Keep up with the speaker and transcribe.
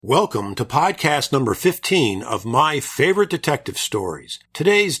Welcome to podcast number 15 of My Favorite Detective Stories.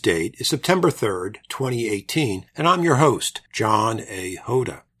 Today's date is September 3rd, 2018, and I'm your host, John A.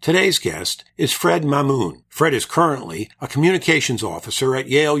 Hoda. Today's guest is Fred Mamoun. Fred is currently a communications officer at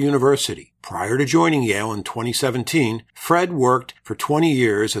Yale University. Prior to joining Yale in 2017, Fred worked for 20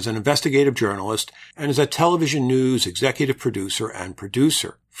 years as an investigative journalist and as a television news executive producer and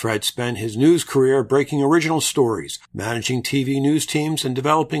producer. Fred spent his news career breaking original stories, managing TV news teams, and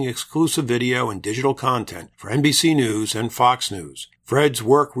developing exclusive video and digital content for NBC News and Fox News. Fred's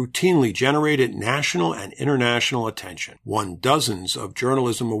work routinely generated national and international attention, won dozens of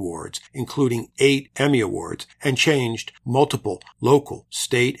journalism awards, including 8 Emmy Awards, and changed multiple local,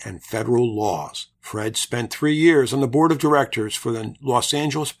 state, and federal laws. Fred spent 3 years on the board of directors for the Los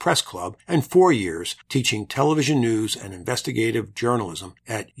Angeles Press Club and 4 years teaching television news and investigative journalism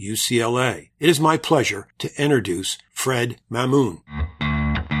at UCLA. It is my pleasure to introduce Fred Mamoun.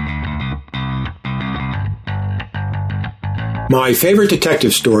 My Favorite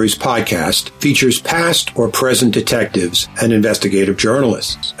Detective Stories podcast features past or present detectives and investigative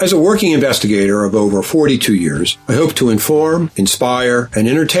journalists. As a working investigator of over 42 years, I hope to inform, inspire, and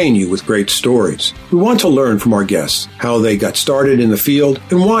entertain you with great stories. We want to learn from our guests how they got started in the field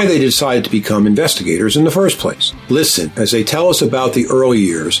and why they decided to become investigators in the first place. Listen as they tell us about the early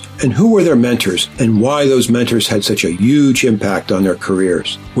years and who were their mentors and why those mentors had such a huge impact on their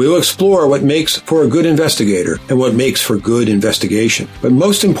careers. We'll explore what makes for a good investigator and what makes for good investigation. But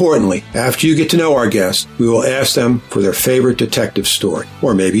most importantly, after you get to know our guests, we will ask them for their favorite detective story,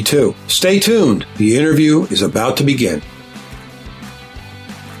 or maybe two. Stay tuned. The interview is about to begin.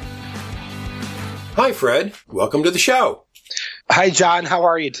 Hi, Fred. Welcome to the show. Hi, John. How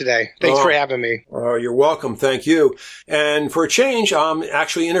are you today? Thanks for having me. You're welcome. Thank you. And for a change, I'm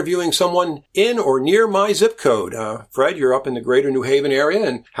actually interviewing someone in or near my zip code. Fred, you're up in the greater New Haven area.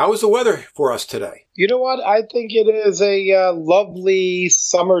 And how is the weather for us today? You know what? I think it is a lovely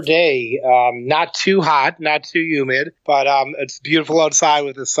summer day. Not too hot, not too humid, but it's beautiful outside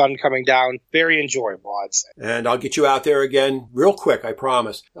with the sun coming down. Very enjoyable, I'd say. And I'll get you out there again real quick, I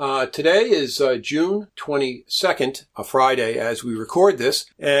promise. Today is June 22nd, a Friday, as we record this.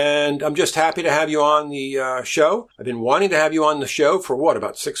 And I'm just happy to have you on the show. I've been wanting to have you on the show for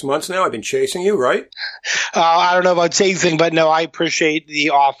about 6 months now? I've been chasing you, right? I don't know about chasing, but no, I appreciate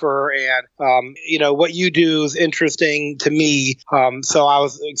the offer. And, what you do is interesting to me. So I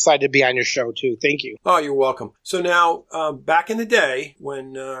was excited to be on your show, too. Thank you. Oh, you're welcome. So now, back in the day,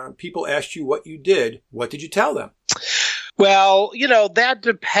 when people asked you what you did, what did you tell them? Well, that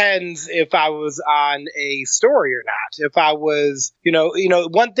depends if I was on a story or not. If I was,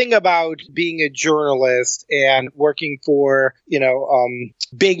 one thing about being a journalist and working for,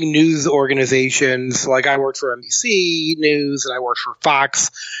 big news organizations, like I worked for NBC News and I worked for Fox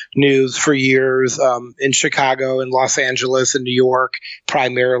News for years in Chicago and Los Angeles and New York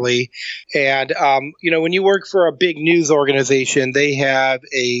primarily. And, when you work for a big news organization, they have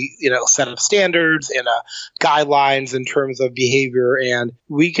a, set of standards and guidelines in terms of behavior. And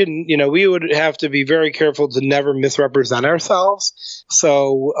we would have to be very careful to never misrepresent ourselves.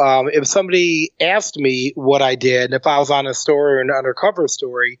 So if somebody asked me what I did, if I was on a story or an undercover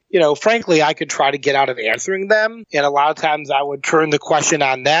story, frankly, I could try to get out of answering them. And a lot of times I would turn the question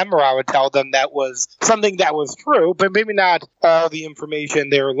on them, or I would tell them that was something that was true, but maybe not all the information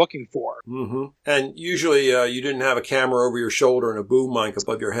they were looking for. Mm-hmm. And usually you didn't have a camera over your shoulder and a boom mic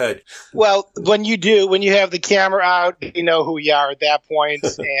above your head. Well, when you have the camera out, you know who you are at that point,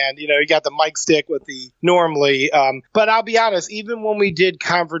 and you got the mic stick with the normally. But I'll be honest, even when we did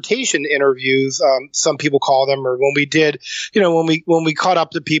confrontation interviews, some people call them, or when we did, when we caught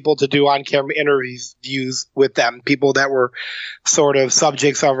up to people to do on-camera interviews with them, people that were sort of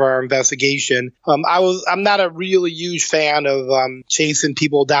subjects of our investigation. I'm not a really huge fan of chasing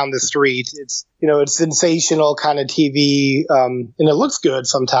people down the street. It's sensational kind of TV, and it looks good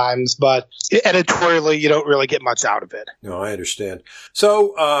sometimes, but editorially, you don't really get much out of it. No, I understand.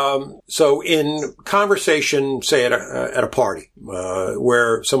 So in conversation, say at a party,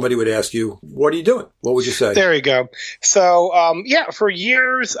 where somebody would ask you, "What are you doing?" What would you say? There you go. So, for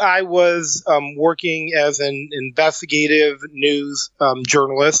years I was working as an investigative news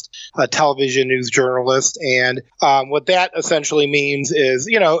journalist, a television news journalist, and what that essentially means is,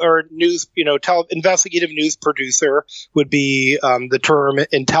 or news, investigative news producer would be the term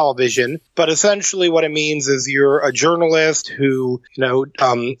in television. But essentially what it means is you're a journalist who,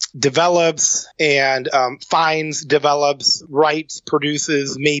 develops and develops, writes,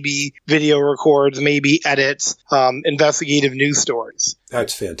 produces, maybe video records, maybe edits investigative news stories.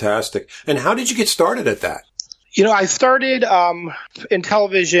 That's fantastic. And how did you get started at that? I started in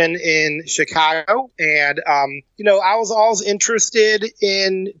television in Chicago, and I was always interested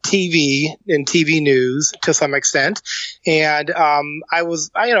in TV news to some extent, and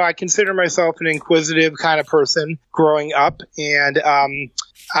I consider myself an inquisitive kind of person growing up, and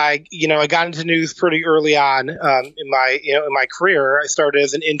I got into news pretty early on in my career. I started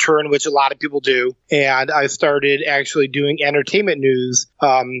as an intern, which a lot of people do, and I started actually doing entertainment news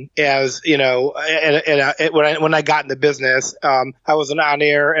when I got in the business. I was an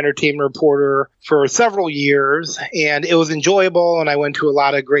on-air entertainment reporter for several years, and it was enjoyable, and I went to a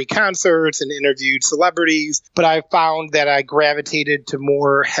lot of great concerts and interviewed celebrities, but I found that I gravitated to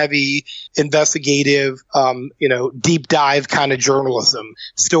more heavy investigative, deep dive kind of journalism.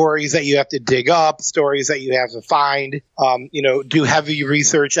 Stories that you have to dig up, stories that you have to find, do heavy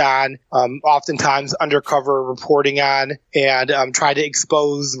research on, oftentimes undercover reporting on, and try to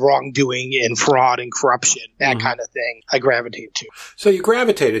expose wrongdoing and fraud and corruption, that kind of thing I gravitated to. So you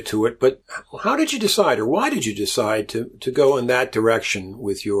gravitated to it, but how did you decide, or why did you decide to go in that direction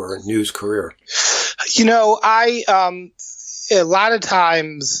with your news career? A lot of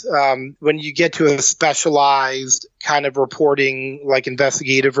times when you get to a specialized kind of reporting, like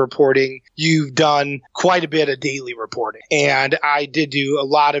investigative reporting, you've done quite a bit of daily reporting. And I did do a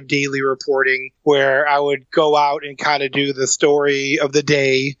lot of daily reporting where I would go out and kind of do the story of the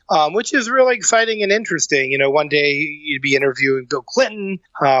day, which is really exciting and interesting. One day you'd be interviewing Bill Clinton,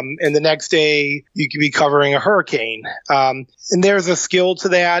 and the next day you could be covering a hurricane. And there's a skill to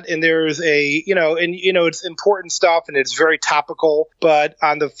that, and there's it's important stuff, and it's very topical. But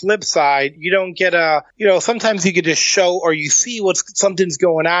on the flip side, you don't get sometimes you could just show, or you see something's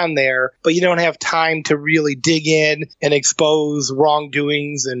going on there, but you don't have time to really dig in and expose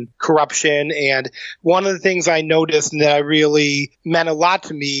wrongdoings and corruption. And one of the things I noticed and that really meant a lot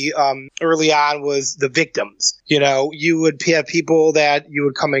to me early on was the victims. You would have people that you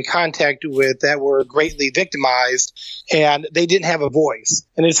would come in contact with that were greatly victimized, and they didn't have a voice.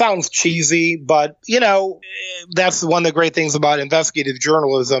 And it sounds cheesy, but, that's one of the great things about investigative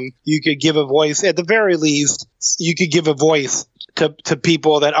journalism. You could give a voice, at the very least, you could give a voice to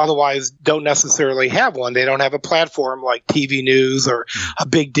people that otherwise don't necessarily have one. They don't have a platform like TV news or a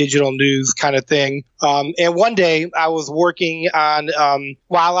big digital news kind of thing. And one day I was working on,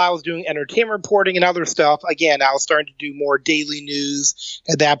 while I was doing entertainment reporting and other stuff, again, I was starting to do more daily news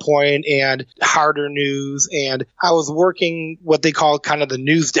at that point and harder news. And I was working what they call kind of the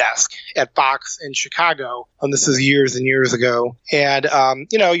news desk at Fox in Chicago. And this is years and years ago. And,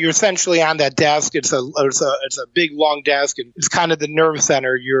 you're essentially on that desk. It's a big, long desk, and it's kind of the nerve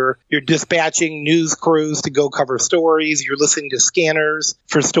center. You're dispatching news crews to go cover stories. You're listening to scanners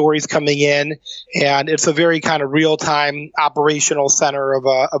for stories coming in. And it's a very kind of real-time operational center of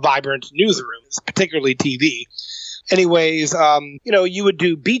a vibrant newsroom, particularly TV. Anyways, you would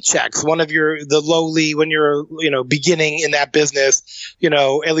do beat checks. When you're, beginning in that business,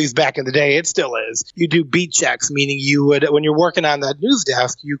 at least back in the day, it still is. You do beat checks, meaning you would, when you're working on that news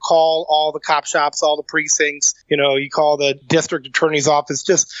desk, you call all the cop shops, all the precincts, you call the district attorney's office,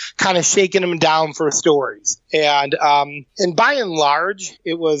 just kind of shaking them down for stories. And by and large,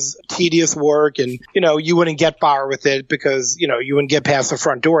 it was tedious work, and, you wouldn't get far with it because, you wouldn't get past the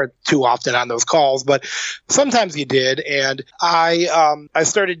front door too often on those calls, but sometimes you did. And I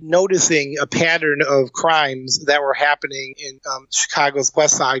started noticing a pattern of crimes that were happening in Chicago's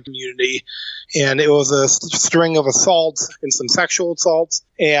West Side community. And it was a string of assaults and some sexual assaults.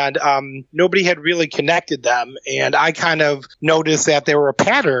 And nobody had really connected them. And I kind of noticed that there were a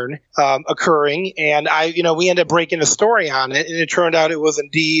pattern occurring. And we ended up breaking a story on it. And it turned out it was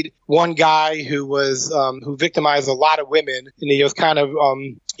indeed one guy who who victimized a lot of women. And he was kind of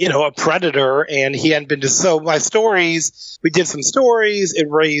a predator, and he hadn't been so my stories, we did some stories. It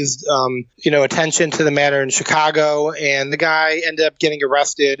raised, attention to the matter in Chicago, and the guy ended up getting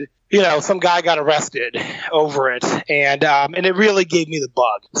arrested. Some guy got arrested over it, and it really gave me the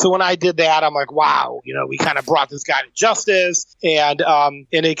bug. So when I did that, I'm like, wow, we kind of brought this guy to justice, and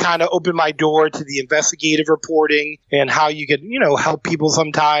it kind of opened my door to the investigative reporting and how you could, help people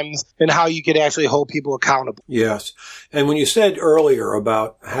sometimes, and how you could actually hold people accountable. Yes. And when you said earlier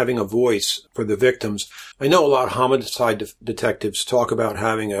about having a voice for the victims, I know a lot of homicide detectives talk about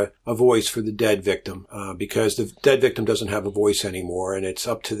having a voice for the dead victim, because the dead victim doesn't have a voice anymore, and it's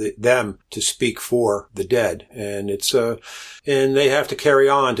up to them to speak for the dead. And and they have to carry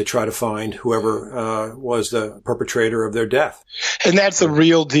on to try to find whoever was the perpetrator of their death. And that's a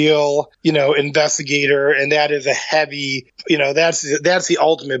real deal, investigator, and that is a heavy, that's the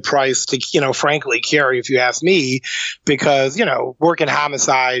ultimate price to, frankly, carry, if you ask me, because, working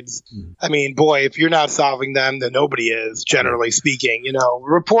homicides, I mean, boy, if you're not solving solving them than nobody is, generally speaking. You know,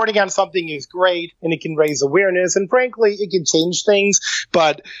 reporting on something is great and it can raise awareness, and frankly, it can change things.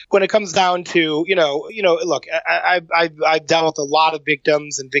 But when it comes down to, look, I've dealt with a lot of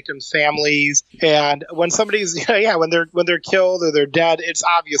victims and victims' families, and when somebody's, when they're killed or they're dead, it's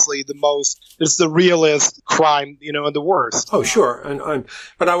obviously it's the realest crime, and the worst. Oh, sure.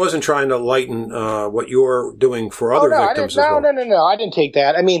 But I wasn't trying to lighten what you're doing for other victims as well. No, I didn't take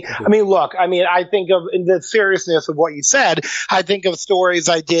that. I mean, look, I think of in the seriousness of what you said, I think of stories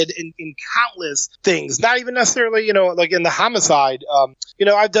I did in countless things, not even necessarily, like in the homicide.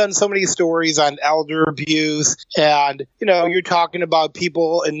 I've done so many stories on elder abuse, and, you're talking about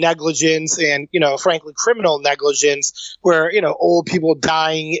people in negligence and, frankly, criminal negligence where, old people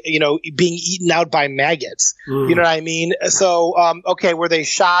dying, being eaten out by maggots. You know what I mean? So, okay, were they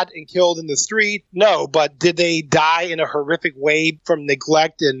shot and killed in the street? No, but did they die in a horrific way from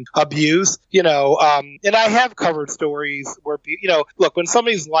neglect and abuse? And I have covered stories where, look, when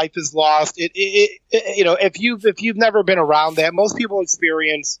somebody's life is lost, if you've never been around that, most people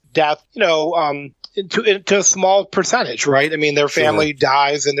experience death, to a small percentage, right? I mean, their family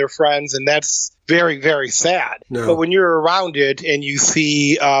dies and their friends, and that's very, very sad. No. But when you're around it and you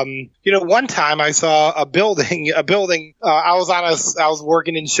see, one time I saw a building, I was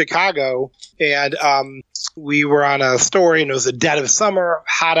working in Chicago, and we were on a story, and it was the dead of summer,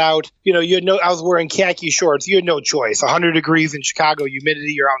 hot out. I was wearing khaki shorts. You had no choice. 100 degrees in Chicago,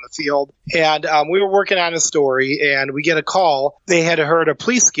 humidity, you're out in the field. And we were working on a story, and we get a call. They had heard a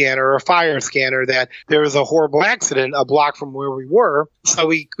police scanner or a fire scanner that there was a horrible accident a block from where we were. So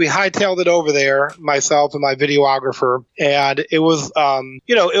we hightailed it over there, myself and my videographer, and it was,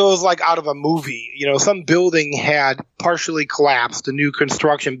 it was like out of a movie. Some building had partially collapsed, a new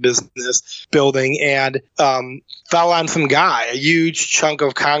construction business building, and fell on some guy, a huge chunk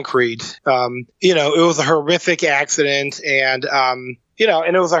of concrete. It was a horrific accident, and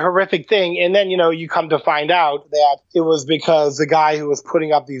and it was a horrific thing. And then, you come to find out that it was because the guy who was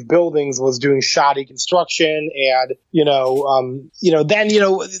putting up these buildings was doing shoddy construction. And,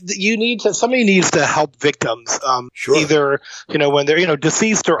 somebody needs to help victims, sure. Either, when they're,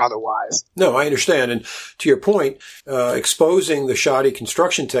 deceased or otherwise. No, I understand. And to your point, exposing the shoddy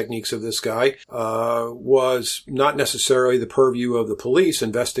construction techniques of this guy, was not necessarily the purview of the police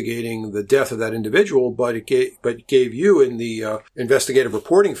investigating the death of that individual, but it gave you in the, investigative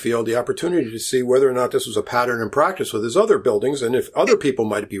reporting field the opportunity to see whether or not this was a pattern and practice with his other buildings and if other people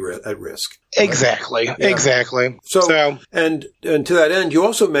might be at risk. Right? Exactly. So and to that end, you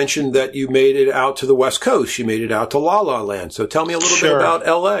also mentioned that you made it out to the West Coast. You made it out to La La Land. So tell me a little bit about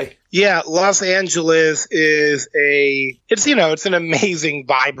L.A. Yeah, Los Angeles is it's an amazing,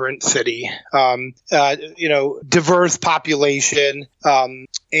 vibrant city, diverse population, and,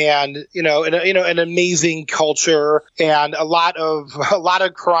 an amazing culture and a lot of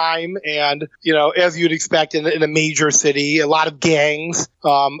crime and, as you'd expect in a major city, a lot of gangs, a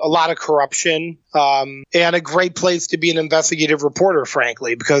lot of corruption, and a great place to be an investigative reporter,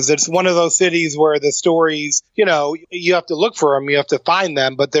 frankly, because it's one of those cities where the stories, you have to look for them, you have to find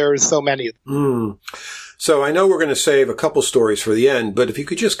them, but there's so many of them. So I know we're going to save a couple stories for the end, but if you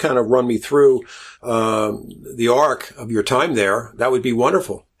could just kind of run me through the arc of your time there, that would be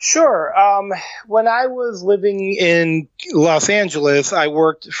wonderful. Sure. When I was living in Los Angeles, I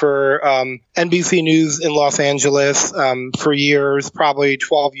worked for NBC News in Los Angeles for years, probably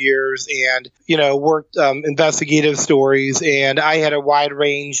 12 years, and, worked investigative stories. And I had a wide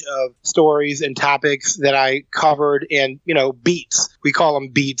range of stories and topics that I covered in, beats. We call them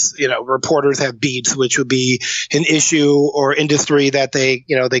beats. Reporters have beats, which would be an issue or industry that they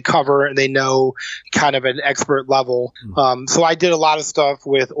cover and they know kind of an expert level. So I did a lot of stuff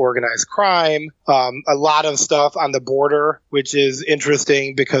with organized crime, a lot of stuff on the border, which is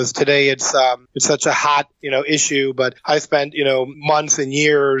interesting because today it's such a hot, issue. But I spent, months and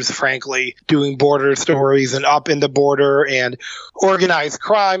years, frankly, doing border stories and up in the border and organized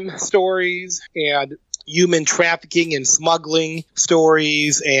crime stories and human trafficking and smuggling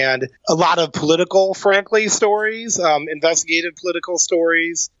stories and a lot of political, frankly, stories, investigative political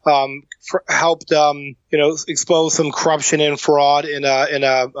stories, helped, expose some corruption and fraud in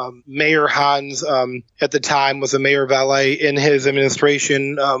Mayor Hans, at the time was the mayor of LA in his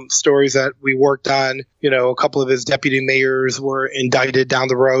administration, stories that we worked on. A couple of his deputy mayors were indicted down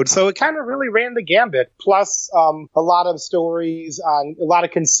the road. So it kind of really ran the gambit. Plus, a lot of stories on a lot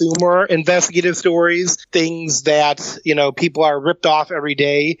of consumer investigative stories. things that, people are ripped off every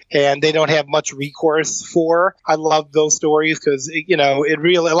day and they don't have much recourse for. I love those stories because, it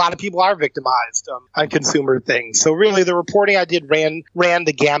really, a lot of people are victimized on consumer things. So really the reporting I did ran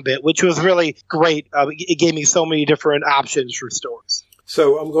the gambit, which was really great. It gave me so many different options for stories.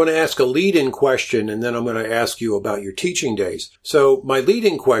 So I'm going to ask a lead-in question, and then I'm going to ask you about your teaching days. So my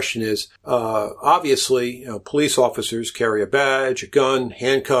lead-in question is, obviously, police officers carry a badge, a gun,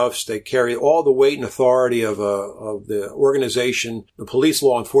 handcuffs. They carry all the weight and authority of the organization, the police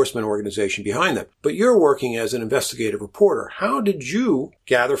law enforcement organization behind them. But you're working as an investigative reporter. How did you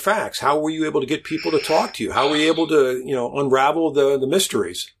gather facts? How were you able to get people to talk to you? How were you able to, unravel the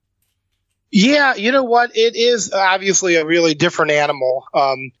mysteries? Yeah, you know what? It is obviously a really different animal.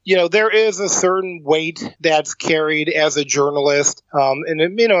 There is a certain weight that's carried as a journalist. And,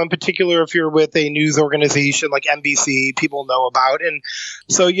 in particular, if you're with a news organization like NBC, people know about. And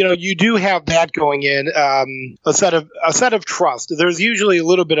so, you do have that going in, a set of trust. There's usually a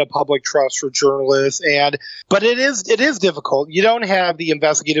little bit of public trust for journalists. But it is difficult. You don't have the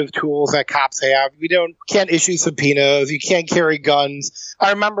investigative tools that cops have. Can't issue subpoenas. You can't carry guns. I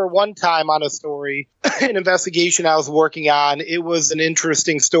remember one time on a story, an investigation I was working on. It was an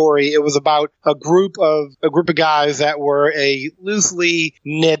interesting story. It was about a group of guys that were a loosely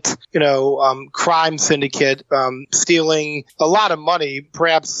knit, crime syndicate, stealing a lot of money,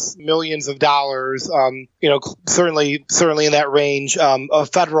 perhaps millions of dollars, certainly in that range, of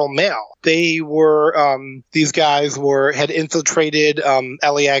federal mail. They were, these guys had infiltrated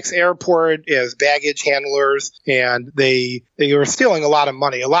LAX airport as baggage handlers, and they were stealing a lot of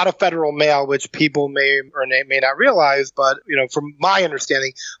money, a lot of federal mail, which people may or may not realize. But, from my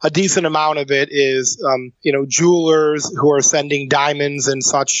understanding, a decent amount of it is, jewelers who are sending diamonds and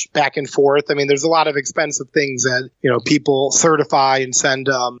such back and forth. I mean, there's a lot of expensive things that, people certify and send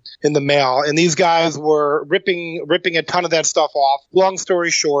in the mail. And these guys were ripping a ton of that stuff off. Long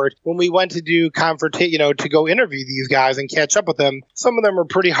story short, when we went to do to go interview these guys and catch up with them, some of them are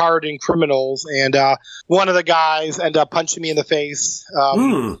pretty hardened criminals. And one of the guys ended up punching me in the face.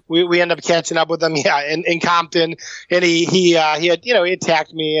 We ended up catching up with him, in Compton. And he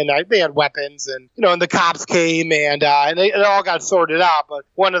attacked me, and they had weapons, and and the cops came, and it all got sorted out. But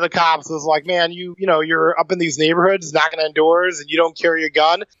one of the cops was like, "Man, you're up in these neighborhoods knocking on doors, and you don't carry a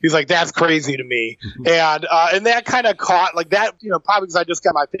gun." He's like, "That's crazy to me." And that kind of caught like that, probably because I just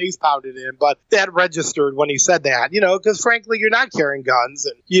got my face pounded in, but that registered when he said that, because frankly, you're not carrying guns,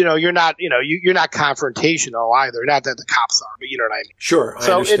 and you're not confrontational either. Not that the cops are, but you know what I mean. Sure,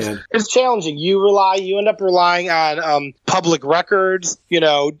 I understand. It's challenging. You end up relying on public records.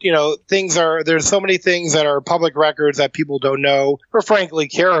 There's so many things that are public records that people don't know or frankly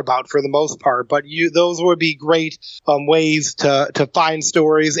care about for the most part. But those would be great ways to find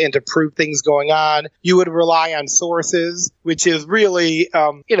stories and to prove things going on. You would rely on sources, which is really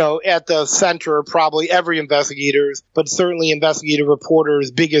at the center of probably every investigator's, but certainly investigative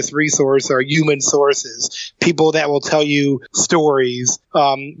reporters' biggest resource are human sources, people that will tell you stories.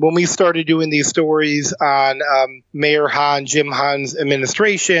 When we started doing these stories on Mayor Jim Hahn's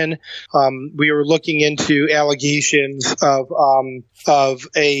administration, we were looking into allegations of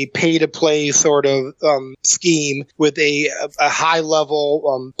a pay-to-play sort of scheme with a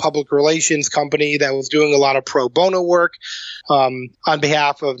high-level public relations company that was doing a lot of pro bono work on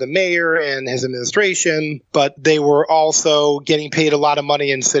behalf of the mayor and his administration, but they were also getting paid a lot of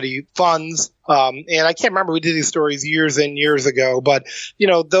money in city funds. And I can't remember, we did these stories years and years ago, but,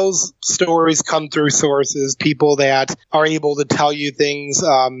 those stories come through sources, people that are able to tell you things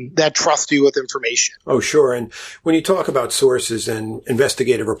that trust you with information. Oh, sure. And when you talk about sources and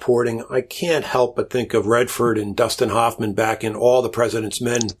investigative reporting, I can't help but think of Redford and Dustin Hoffman back in All the President's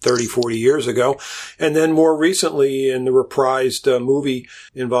Men 30, 40 years ago. And then more recently in the reprised movie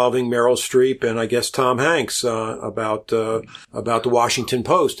involving Meryl Streep and I guess Tom Hanks about the Washington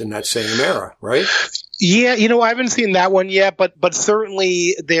Post in that same era. Right? Yeah, I haven't seen that one yet, but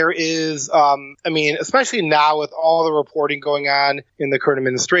certainly there is, especially now with all the reporting going on in the current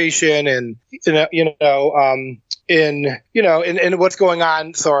administration and, in what's going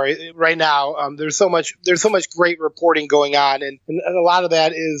on, right now, there's so much great reporting going on, and a lot of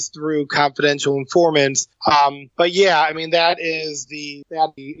that is through confidential informants. But yeah, that is the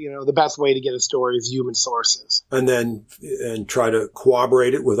best way to get a story is human sources. And try to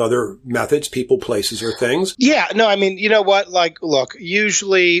corroborate it with other methods, people, places, or things. Yeah, no, you know what? Like, look,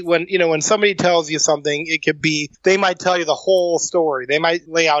 usually when somebody tells you something, it could be, they might tell you the whole story. They might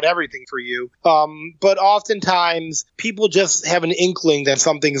lay out everything for you. But oftentimes times people just have an inkling that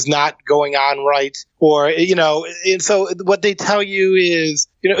something's not going on right, or, and so what they tell you is,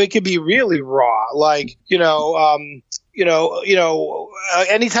 it could be really raw, like,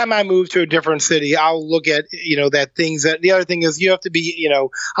 anytime I move to a different city, I'll look at, that things that the other thing is you have to be,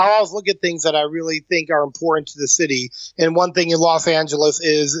 I'll always look at things that I really think are important to the city. And one thing in Los Angeles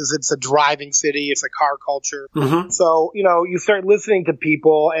is it's a driving city. It's a car culture. Mm-hmm. So, you start listening to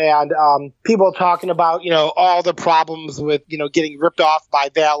people and people talking about, all the problems with, getting ripped off by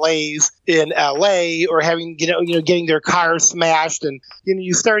valets in LA or having, getting their cars smashed. And,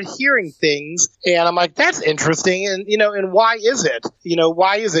 you start hearing things and I'm like, that's interesting. And, and why is it?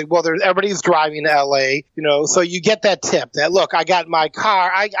 Why is it? Well, everybody's driving to LA, so you get that tip that, look, I got my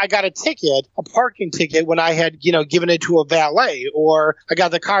car, I got a parking ticket when I had, given it to a valet, or I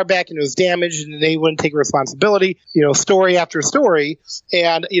got the car back and it was damaged and they wouldn't take responsibility, story after story.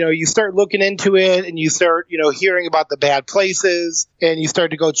 And, you start looking into it and you start, hearing about the bad places and you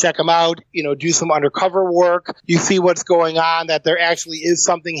start to go check them out, do some undercover work. You see what's going on, that there actually is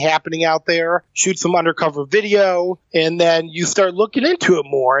something happening out there, shoot some undercover video, and then you start looking into it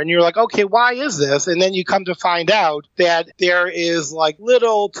more and you're like, okay, why is this? And then you come to find out that there is like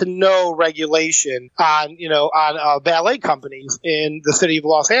little to no regulation on valet companies in the city of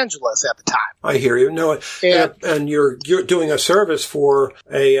Los Angeles at the time. I hear you. No, and you're doing a service for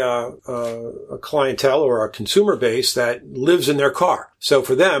a clientele or a consumer base that lives in their car. So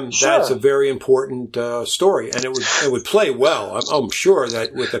for them, Sure. That's a very important story, and it would play well. I'm sure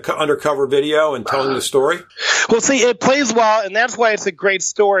that with the undercover video and telling the story. Well, see, it plays well, and that's why it's a great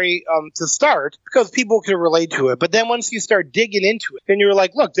story to start, because people can relate to it. But then once you start digging into it, and you're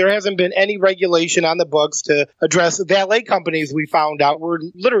like, look, there hasn't been any regulation on the books to address valet companies. We found out were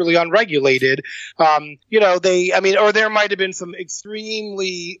literally unregulated. Or there might have been some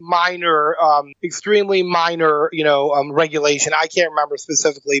extremely minor, regulation. I can't remember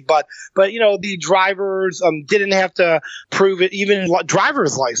specifically, but the drivers didn't have to prove it, even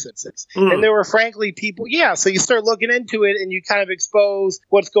driver's licenses. And there were frankly people, so you start looking into it and you kind of expose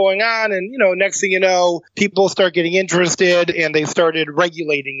what's going on, and next thing you know, people start getting interested and they started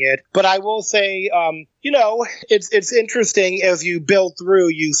regulating it. But I will say, it's interesting as you build through.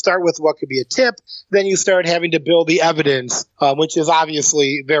 You start with what could be a tip, then you start having to build the evidence, which is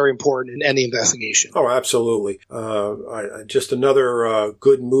obviously very important in any investigation. Oh, absolutely. Just another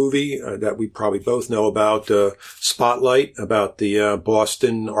good movie that we probably both know about, Spotlight, about the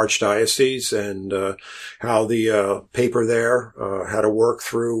Boston Archdiocese and how the paper there had to work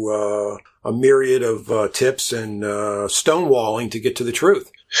through a myriad of tips and stonewalling to get to the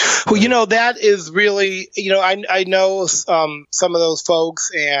truth. Well, that is really, I know some of those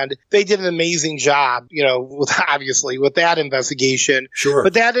folks, and they did an amazing job, with that investigation. Sure.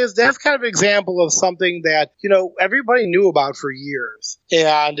 But that's kind of an example of something that, everybody knew about for years.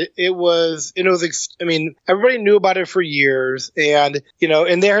 And everybody knew about it for years, and,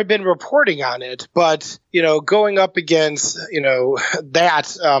 and there had been reporting on it. But, going up against,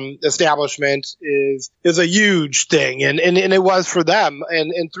 that establishment is a huge thing. And it was for them.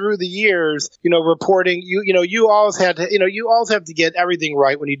 And through the years, reporting, you always have to get everything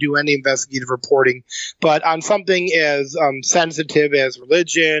right when you do any investigative reporting. But on something as sensitive as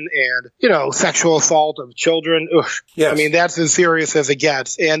religion and, sexual assault of children, yes. That's as serious as it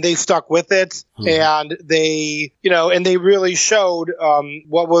gets. And they stuck with it, and they really showed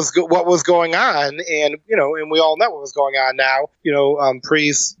what was going on. And, and we all know what was going on now.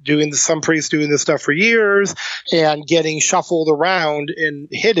 Some priests doing this stuff for years and getting shuffled around and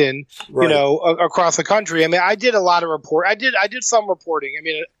hidden, right. Across the country. I did a lot of I did some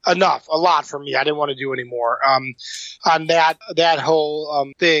reporting. A lot for me. I didn't want to do any more on that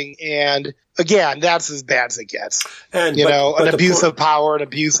whole thing. And again, that's as bad as it gets. And an abuse of power, an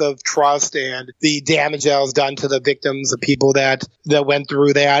abuse of trust, and the damage that was done to the victims, the people that went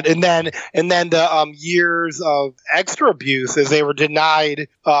through that, and then the years of extra abuse as they were denied,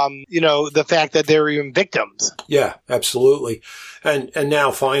 the fact that they were even victims. Yeah, absolutely. And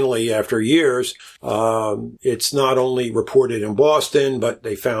now finally, after years, it's not only reported in Boston, but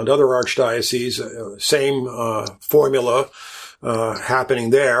they found other archdioceses, same formula. Happening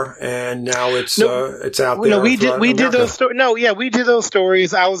there, and now it's out there. We did those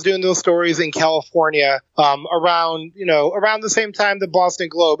stories. I was doing those stories in California, around the same time the Boston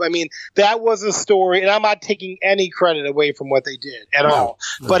Globe. That was a story, and I'm not taking any credit away from what they did at all.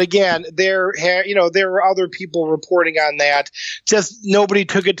 No. But again, there were other people reporting on that. Just nobody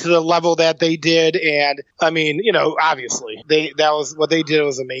took it to the level that they did, and obviously that was what they did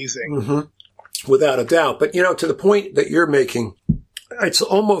was amazing. Mm-hmm. Without a doubt. But, to the point that you're making, It's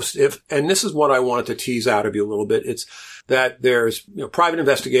almost and this is what I wanted to tease out of you a little bit. It's that there's, private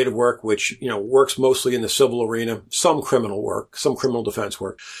investigative work, which, works mostly in the civil arena, some criminal work, some criminal defense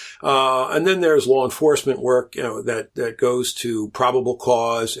work. And then there's law enforcement work, that goes to probable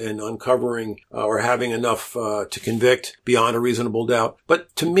cause and uncovering or having enough to convict beyond a reasonable doubt.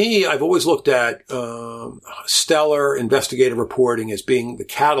 But to me, I've always looked at stellar investigative reporting as being the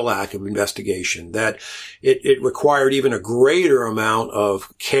Cadillac of investigation, that it required even a greater amount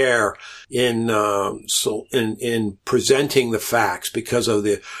of care in presenting the facts because of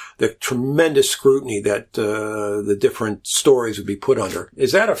the tremendous scrutiny that the different stories would be put under.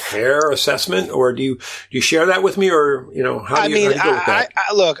 Is that a fair assessment, or do you share that with me, or how do you go with that?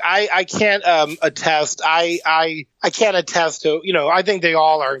 I can't attest. I can't attest to, I think they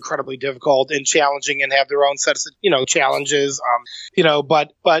all are incredibly difficult and challenging and have their own sets of, challenges.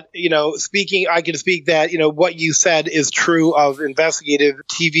 But I can speak that, what you said is true of investigative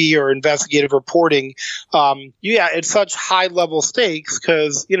TV or investigative reporting. It's such high level stakes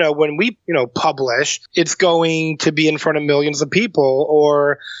because, when we, publish, it's going to be in front of millions of people,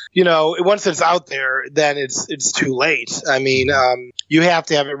 or, once it's out there, then it's too late. I mean, you have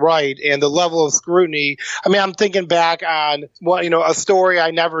to have it right. And the level of scrutiny, I'm thinking back on a story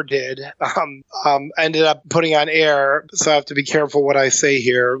I never did, ended up putting on air. So I have to be careful what I say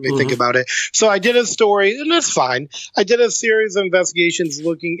here. Let me think about it. So I did a story, and that's fine. I did a series of investigations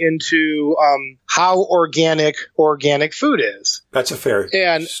looking into, how organic food is. That's a fair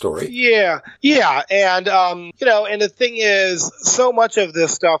story. Yeah. And, and the thing is, so much of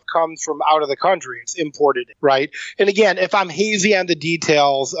this stuff comes from out of the country. It's imported, right? And again, if I'm hazy on the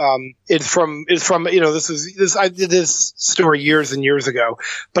details, it's from, I did this story years and years ago,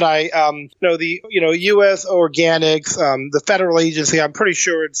 but the U.S. Organics, the federal agency, I'm pretty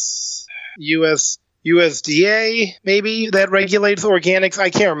sure it's USDA, maybe, that regulates organics. I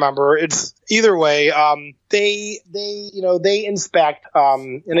can't remember. It's either way. They inspect,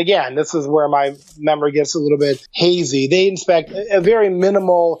 and again, this is where my memory gets a little bit hazy. They inspect a very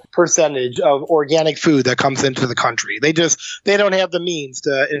minimal percentage of organic food that comes into the country. They don't have the means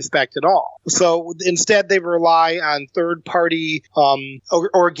to inspect it all. So instead, they rely on third-party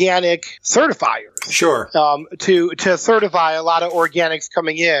organic certifiers. Sure. To certify a lot of organics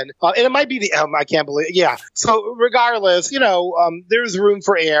coming in, and it might be the I can't believe. Yeah. So regardless, there's room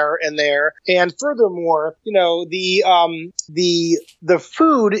for error in there, and furthermore, the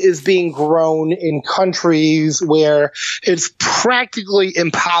food is being grown in countries where it's practically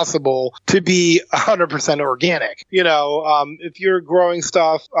impossible to be 100% organic. If you're growing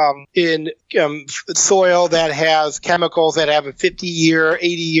stuff in soil that has chemicals that have a 50-year,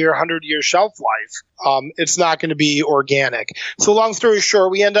 80-year, 100-year shelf life, it's not going to be organic. So long story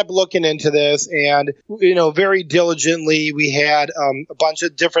short, we end up looking into this, and very diligently we had a bunch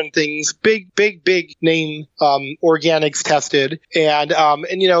of different things, big name organics tested, and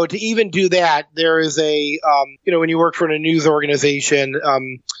to even do that, there is a when you work for a news organization,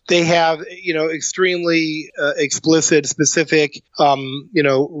 they have extremely explicit, specific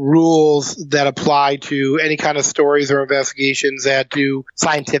rules that apply to any kind of stories or investigations that do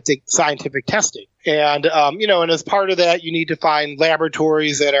scientific testing. And, and as part of that, you need to find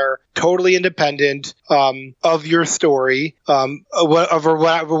laboratories that are totally independent of your story, of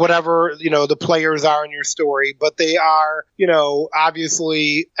whatever, the players are in your story, but they are,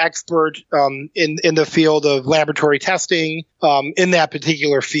 obviously expert in the field of laboratory testing in that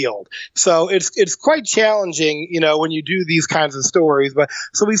particular field. So it's quite challenging, when you do these kinds of stories. But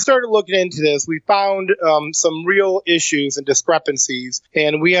so we started looking into this. We found some real issues and discrepancies,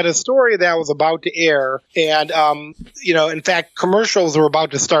 and we had a story that was about to air, and in fact, commercials were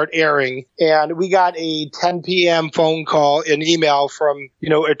about to start airing, and we got a 10 p.m. phone call and email from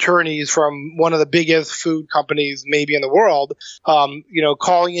attorneys from one of the biggest food companies maybe in the world,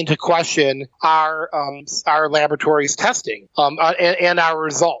 calling into question our laboratory's testing and our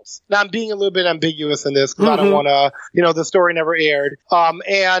results. Now I'm being a little bit ambiguous in this because I don't want to, the story never aired,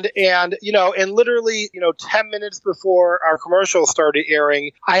 and literally 10 minutes before our commercial started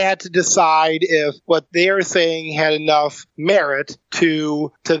airing, I had to decide if what they are saying had enough merit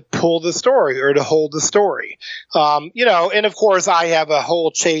to pull the story or to hold the story. And of course I have a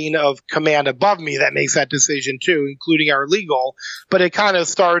whole chain of command above me that makes that decision too, including our legal, but it kind of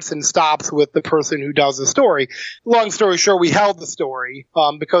starts and stops with the person who does the story. Long story short, we held the story,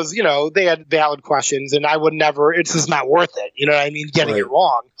 because, they had valid questions, and I would never, it's just not worth it. You know what I mean? Getting it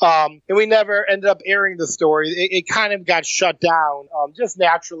wrong. And we never ended up airing the story. It kind of got shut down, just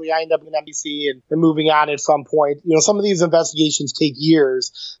naturally. I ended up in NBC and moving on at some point. Some of these investigations take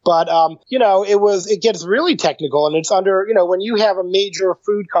years, but it gets really technical, and it's under when you have a major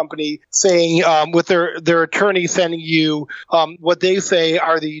food company saying with their attorney sending you what they say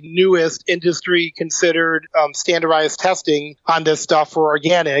are the newest industry considered standardized testing on this stuff for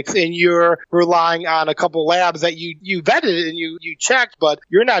organics, and you're relying on a couple labs that you vetted and you checked, but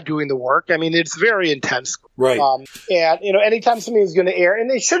you're not doing the work. I mean, it's very intense. Right. And anytime something is going to air, and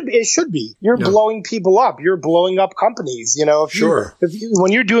it should be. You're blowing people up. You're blowing up companies.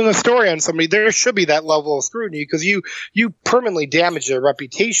 When you're doing a story on somebody, there should be that level of scrutiny because you permanently damage their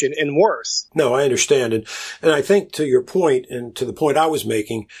reputation and worse. No, I understand, and I think to your point and to the point I was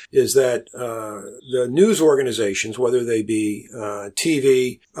making is that the news organizations, whether they be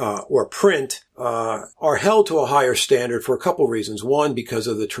TV or print, are held to a higher standard for a couple reasons. One, because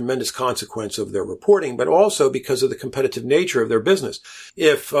of the tremendous consequence of their reporting, but also because of the competitive nature of their business.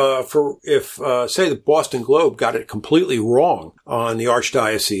 If say the Boston Globe got it completely wrong on the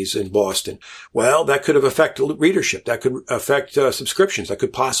Archdiocese in Boston, well, that could have affected readership. That could affect subscriptions. That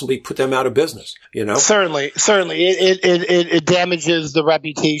could possibly put them out of business. Certainly, it damages the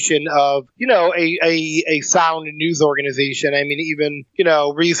reputation of a sound news organization. I mean, even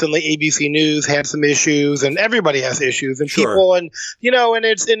recently ABC News had some issues, and everybody has issues, and people, and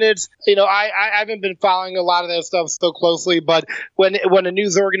I haven't been following a lot of that stuff so closely, but when a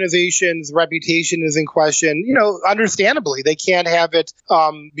news organization's reputation is in question, understandably they can't have it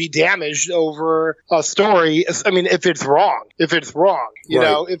be damaged over a story. I mean, if it's wrong, if it's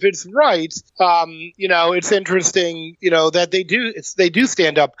right, it's interesting, that they do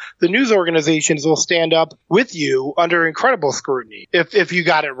stand up. The news organizations will stand up with you under incredible scrutiny if you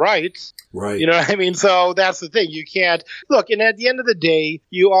got it right. Right. You know what I mean? So that's the thing. You can't look. And at the end of the day,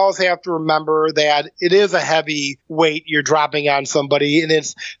 you always have to remember that it is a heavy weight you're dropping on somebody, and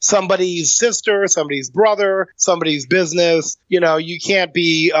it's somebody's sister, somebody's brother, somebody's business. You can't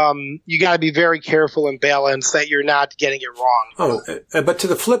be, you got to be very careful and balanced that you're not getting it wrong. But to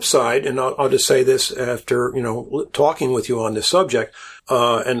the flip side, and I'll just say this after, talking with you on this subject,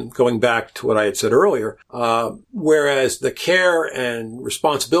 and going back to what I had said earlier, whereas the care and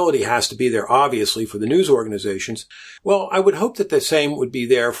responsibility has to be there, obviously, for the news organizations, well, I would hope that the same would be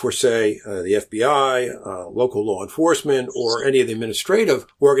there for, say, the FBI, local law enforcement, or any of the administrative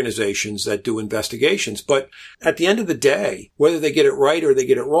organizations that do investigations. But at the end of the day, whether they get it right or they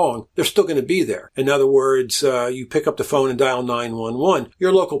get it wrong, they're still going to be there. In other words, you pick up the phone and dial 911,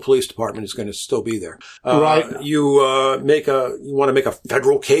 your local police department is going to still be there. Right. You want to make a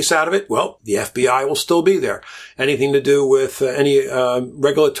federal case out of it? Well, the FBI will still be there. Anything to do with any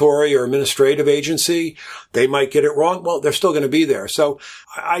regulatory or administrative agency, they might get it wrong. Well, they're still going to be there. So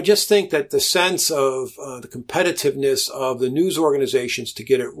I just think that the sense of the competitiveness of the news organizations to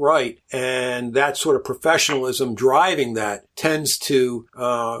get it right, and that sort of professionalism driving that, tends to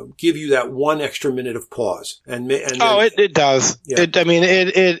give you that one extra minute of pause. It does. Yeah. It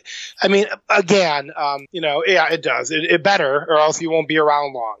does. It better, or else you won't be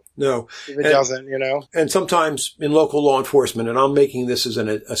around long. No. If it doesn't, And sometimes in local law enforcement, and I'm making this as an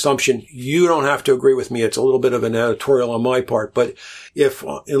assumption, you don't have to agree with me. It's a little bit of an editorial on my part. But if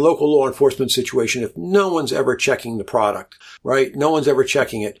in local law enforcement situation, if no one's ever checking the product, right? No one's ever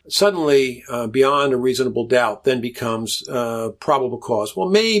checking it. Suddenly, beyond a reasonable doubt then becomes probable cause. Well,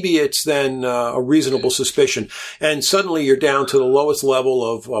 maybe it's then a reasonable suspicion. And suddenly you're down to the lowest level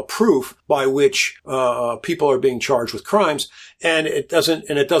of proof by which people are being charged with crimes. And it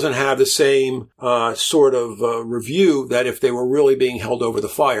doesn't have the same sort of review that if they were really being held over the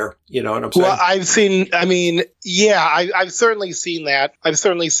fire. You know what I'm saying? Well, I've certainly seen that.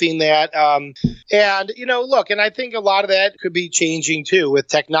 And look, and I think a lot of that could be changing too with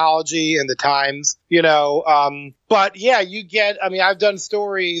technology and the times. But yeah, I've done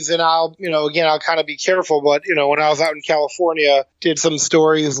stories, and I'll kind of be careful, but when I was out in California, did some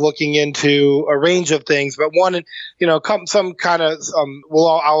stories looking into a range of things, but one, some kind of,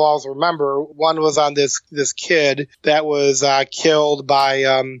 I'll always remember, one was on this kid that was killed by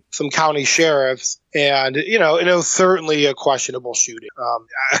some county sheriffs. And, it was certainly a questionable shooting.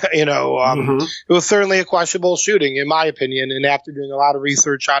 It was certainly a questionable shooting, in my opinion. And after doing a lot of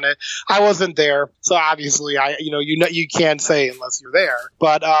research on it, I wasn't there. So obviously, you can't say unless you're there.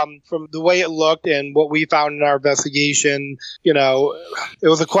 But from the way it looked and what we found in our investigation, it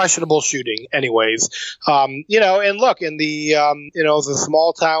was a questionable shooting anyways. And look, in the, it was a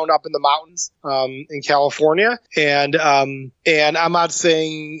small town up in the mountains in California. And I'm not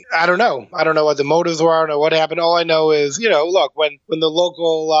saying, I don't know what the motive motives were. I don't know what happened. All I know is, look, when the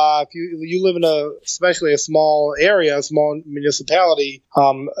local, if you live in especially a small area, a small municipality,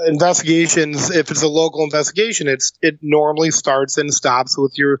 investigations, if it's a local investigation, it normally starts and stops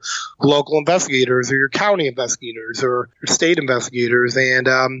with your local investigators or your county investigators or your state investigators. And,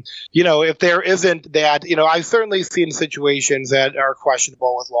 if there isn't that, I've certainly seen situations that are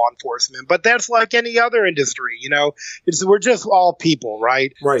questionable with law enforcement, but that's like any other industry, we're just all people,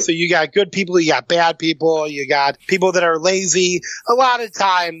 right? Right. So you got good people, you got bad people, you got people that are lazy. A lot of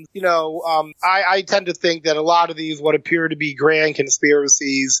times, I tend to think that a lot of these what appear to be grand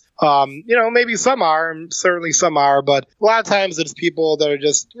conspiracies, maybe some are, and certainly some are, but a lot of times it's people that are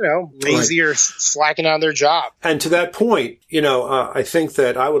just, lazy or slacking on their job. And to that point, I think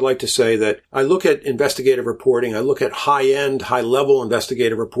that I would like to say that I look at investigative reporting, I look at high-end, high-level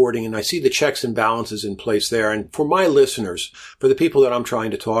investigative reporting, and I see the checks and balances in place there. And for my listeners, for the people that I'm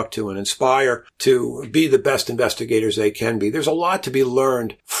trying to talk to and inspire to be the best investigators they can be, there's a lot to be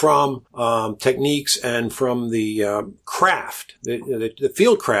learned from techniques and from the craft, the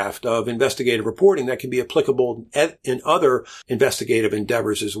field craft of investigative reporting that can be applicable in other investigative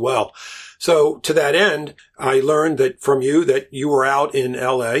endeavors as well. So to that end, I learned that from you that you were out in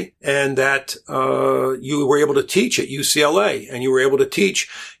LA and that you were able to teach at UCLA and you were able to teach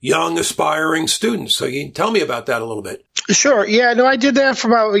young aspiring students. So you can tell me about that a little bit. Sure. Yeah, no, I did that for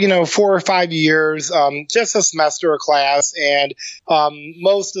about, 4 or 5 years, just a semester of class. And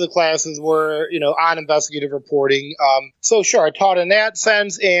most of the classes were, on investigative reporting. So sure, I taught in that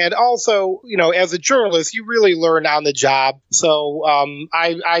sense. And also, as a journalist, you really learn on the job. So I'm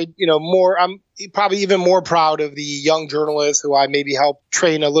probably even more proud of the young journalists who I maybe helped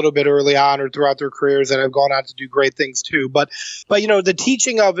train a little bit early on or throughout their careers and have gone on to do great things too. But the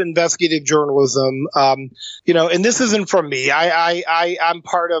teaching of investigative journalism, and this isn't from me. I'm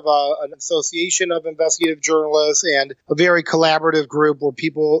part of an association of investigative journalists and a very collaborative group where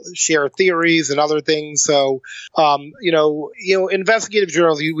people share theories and other things. So, investigative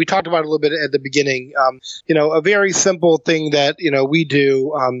journalism, we talked about it a little bit at the beginning. A very simple thing that, we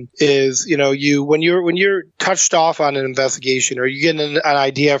do is, when you're touched off on an investigation or you get an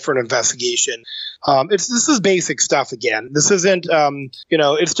idea for an investigation, this is basic stuff again. This isn't,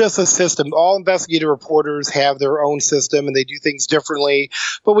 it's just a system. All investigative reporters have their own system and they do things differently,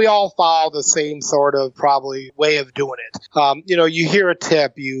 but we all follow the same sort of probably way of doing it. You hear a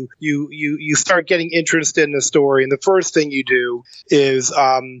tip, you start getting interested in the story, and the first thing you do is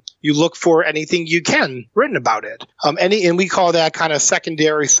you look for anything you can written about it. And we call that kind of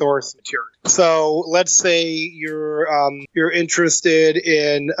secondary source material. So let's say you're interested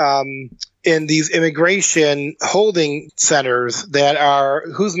in these immigration holding centers that are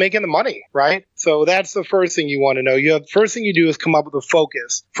who's making the money, right? So that's the first thing you want to know. First thing you do is come up with a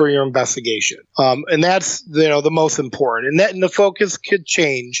focus for your investigation, and that's the most important. And the focus could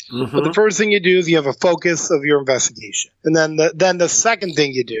change, but the first thing you do is you have a focus of your investigation, and then the second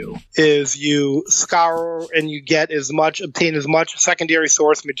thing you do is you scour and you obtain as much secondary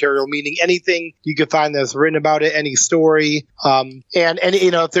source material, meaning anything you can find that's written about it, any story, and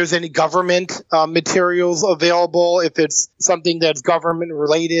if there's any government materials available. If it's something that's government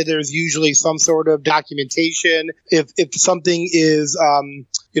related, there's usually some sort of documentation. If something is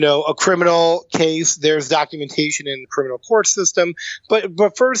a criminal case, there's documentation in the criminal court system.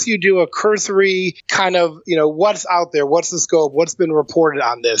 But first you do a cursory kind of, what's out there, what's the scope, what's been reported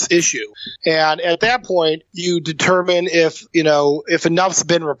on this issue. And at that point, you determine if enough's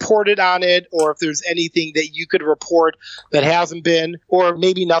been reported on it, or if there's anything that you could report that hasn't been, or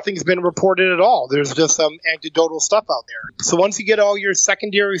maybe nothing's been reported at all. There's just some anecdotal stuff out there. So once you get all your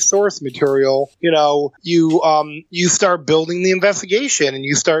secondary source material, you start building the investigation and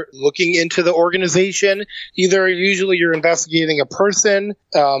you start looking into the organization. Usually you're investigating a person,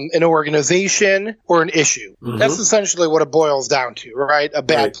 an organization, or an issue. That's essentially what it boils down to, right? A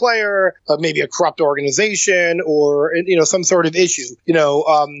bad player, maybe a corrupt organization, or some sort of issue.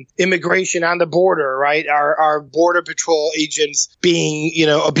 Immigration on the border, right? Our border patrol agents being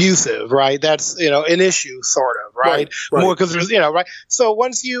abusive, right? That's an issue, sort of, right? More because there's right. So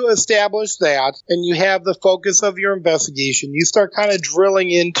once you establish that and you have the focus of your investigation, you start kind of drilling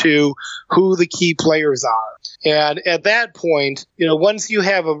into who the key players are. And at that point, once you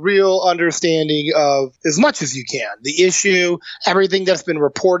have a real understanding of as much as you can, the issue, everything that's been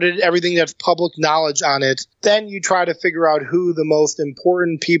reported, everything that's public knowledge on it, then you try to figure out who the most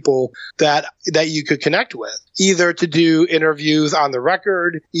important people that you could connect with, either to do interviews on the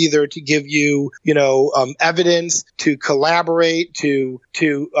record, either to give you, evidence, to collaborate, to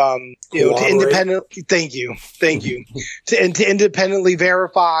independently, thank you, to independently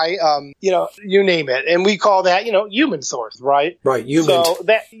verify, you name it. And we call that, human source, right? Right. Human.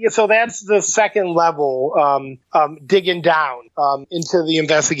 So that's the second level, digging down, into the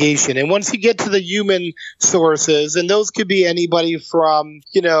investigation. And once you get to the human sources, and those could be anybody from,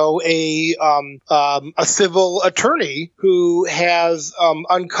 a civil attorney who has,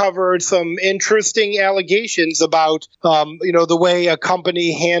 uncovered some interesting allegations about, the way a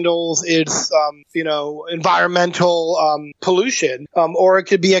company handles its, environmental, pollution, or it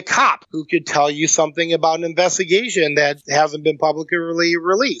could be a cop who could tell you something about an investigation that hasn't been publicly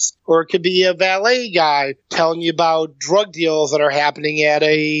released, or it could be a valet guy telling you about drug deals that are happening at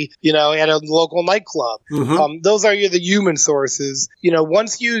a local nightclub. Mm-hmm. Those are the human sources.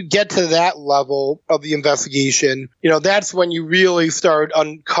 Once you get to that level of the investigation, that's when you really start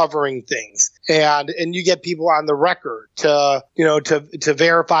uncovering things, and you get people on the record to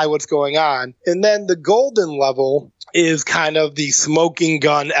verify what's going on. And then the golden level is kind of the smoking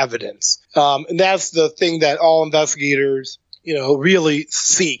gun evidence. And that's the thing that all investigators really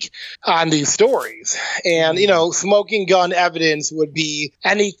seek on these stories. And, smoking gun evidence would be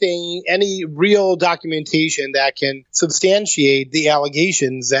any real documentation that can substantiate the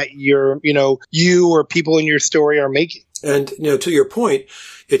allegations that you or people in your story are making. And, to your point,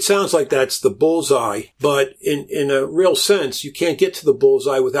 it sounds like that's the bullseye, but in a real sense, you can't get to the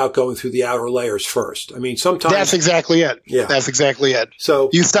bullseye without going through the outer layers first. I mean, sometimes... That's exactly it. Yeah. That's exactly it. So...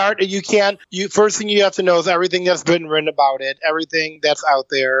 First thing you have to know is everything that's been written about it, everything that's out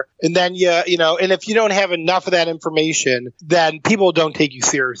there. And then, and if you don't have enough of that information, then people don't take you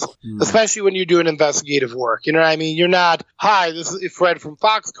seriously, especially when you're doing investigative work. You know what I mean? You're not, hi, this is Fred from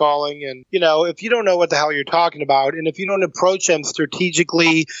Fox calling. And, if you don't know what the hell you're talking about, and if you don't approach them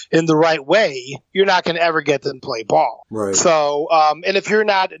strategically in the right way, you're not going to ever get them to play ball. Right. So, and if you're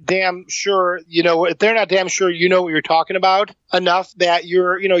not damn sure, if they're not damn sure you know what you're talking about enough that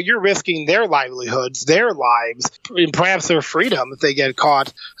you're risking their livelihoods, their lives, and perhaps their freedom if they get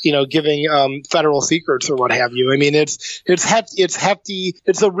caught, giving federal secrets or what have you. I mean, it's hefty.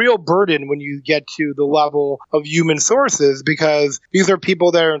 It's a real burden when you get to the level of human sources, because these are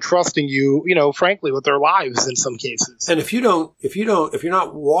people that are entrusting you, frankly, with their lives in some cases. And if you're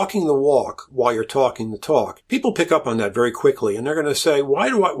not walking the walk while you're talking the talk, people pick up on that very quickly, and they're going to say,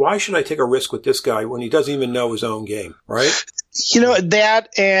 why should I take a risk with this guy when he doesn't even know his own game, right? That,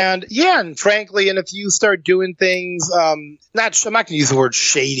 and frankly, and if you start doing things, I'm not going to use the word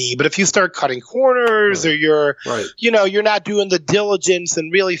shady, but if you start cutting corners, right, or you're not doing the diligence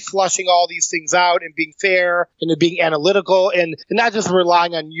and really flushing all these things out and being fair and being analytical and not just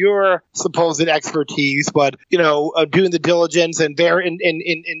relying on your supposed expertise, but, doing the diligence and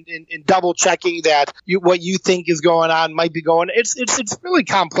double checking that what you think is going on might be going. It's really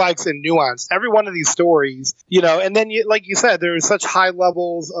complex and nuanced. Every one of these stories, and then like you said, there's such high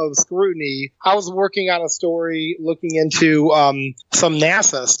levels of scrutiny. I was working on a story looking into some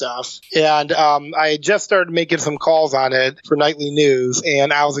NASA stuff, and I had just started making some calls on it for nightly news,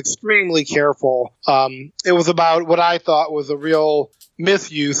 and I was extremely careful. It was about what I thought was a real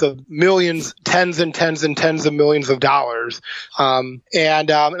misuse of millions, tens and tens and tens of millions of dollars.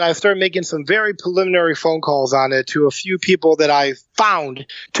 And I started making some very preliminary phone calls on it to a few people that I found. It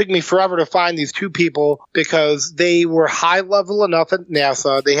took me forever to find these two people because they were high level enough at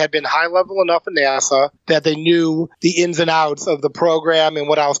NASA. They had been high level enough at NASA that they knew the ins and outs of the program and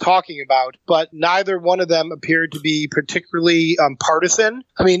what I was talking about. But neither one of them appeared to be particularly partisan.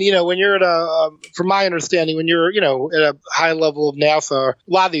 I mean, when you're at from my understanding, when you're, at a high level of NASA, a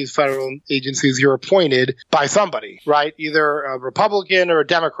lot of these federal agencies, you're appointed by somebody, right? Either a Republican or a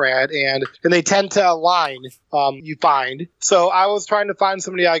Democrat, and they tend to align, you find. So I was trying to find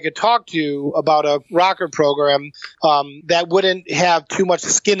somebody I could talk to about a rocket program that wouldn't have too much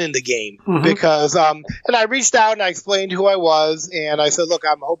skin in the game. Mm-hmm. Because, and I reached out and I explained who I was, and I said, look,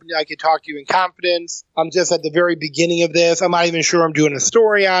 I'm hoping I could talk to you in confidence. I'm just at the very beginning of this. I'm not even sure I'm doing a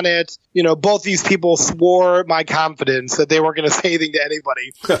story on it. Both these people swore my confidence that they weren't going to say anything anything to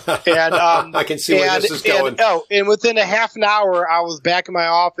anybody. And I can see where this is going. And within a half an hour, I was back in my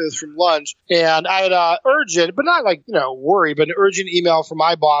office from lunch, and I had urgent, but not like, worried, but an urgent email from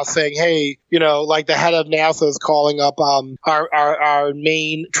my boss saying, hey, like the head of NASA is calling up our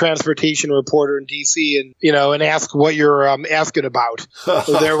main transportation reporter in DC and ask what you're asking about.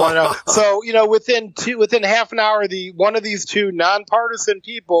 So within half an hour, one of these two nonpartisan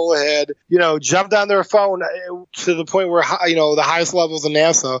people had jumped on their phone to the point where the highest levels of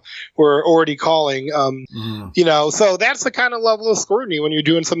NASA were already calling. So that's the kind of level of scrutiny when you're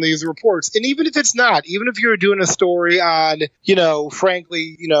doing some of these reports. And even if it's not, even if you're doing a story on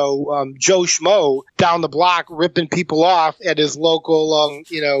frankly Joe Schmo down the block ripping people off at his local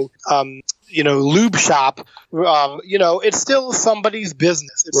lube shop, it's still somebody's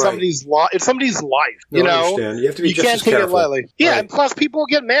business. It's somebody's life. You understand. You have to be just can't as take careful. it lightly. Yeah, right. And plus people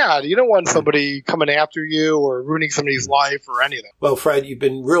get mad. You don't want somebody coming after you or ruining somebody's life or anything. Well, Fred, you've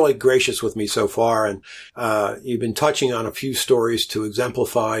been really gracious with me so far, and you've been touching on a few stories to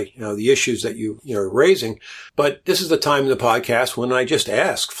exemplify the issues that you're raising. But this is the time in the podcast when I just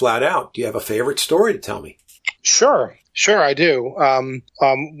ask flat out, do you have a favorite story to tell me? Sure, I do.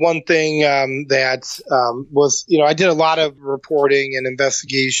 One thing that was, I did a lot of reporting and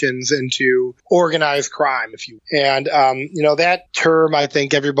investigations into organized crime, and that term I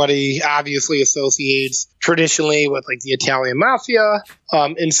think everybody obviously associates traditionally with like the Italian mafia,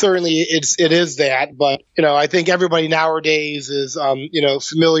 and certainly it is that. But I think everybody nowadays is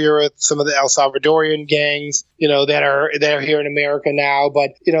familiar with some of the El Salvadorian gangs that are here in America now.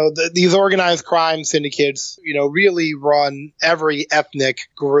 But these organized crime syndicates really run every ethnic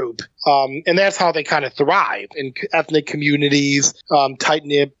group. And that's how they kind of thrive in ethnic communities,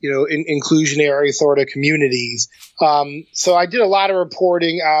 tight-knit, inclusionary sort of communities. So I did a lot of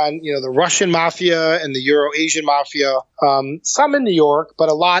reporting on, the Russian mafia and the Euro-Asian mafia, some in New York, but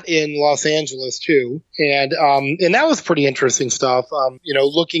a lot in Los Angeles too. And that was pretty interesting stuff,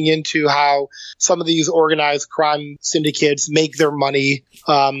 looking into how some of these organized crime syndicates make their money,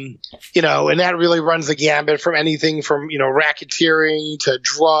 and that really runs the gambit from anything from, racketeering to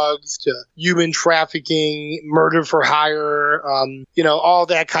drugs to human trafficking, murder for hire, all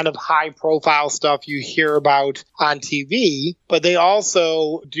that kind of high profile stuff you hear about on TV. But they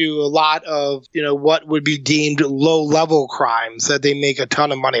also do a lot of, what would be deemed low level crimes that they make a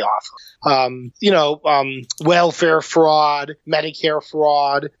ton of money off of. Welfare fraud, Medicare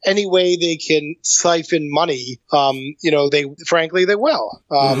fraud, any way they can siphon money, they will.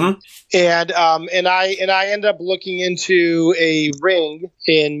 And I end up looking into a ring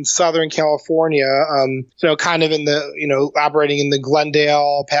in Southern California, kind of in the, operating in the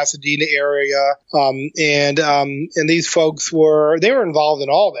Glendale, Pasadena area. And these folks were involved in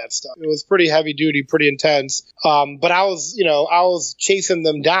all that stuff. It was pretty heavy duty, pretty intense. But I was chasing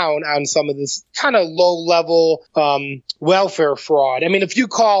them down on some of this kind of low level, welfare fraud. I mean, if you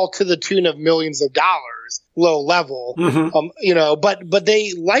call to the tune of millions of dollars, low level, but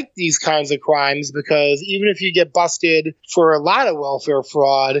they like these kinds of crimes because even if you get busted for a lot of welfare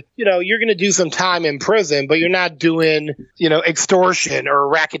fraud, you're going to do some time in prison, but you're not doing, extortion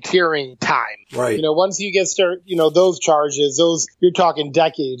or racketeering time. Right. Once you get those charges, you're talking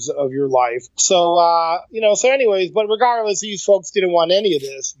decades of your life. So, so anyways, but regardless, these folks didn't want any of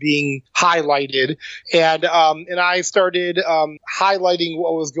this being highlighted. And I started, highlighting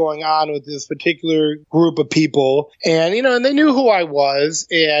what was going on with this particular group of people, and and they knew who I was,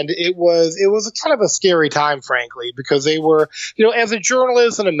 and it was kind of a scary time, frankly, because they were, as a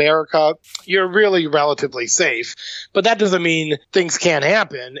journalist in America, you're really relatively safe, but that doesn't mean things can't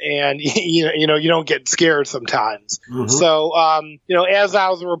happen, and you don't get scared sometimes. So as I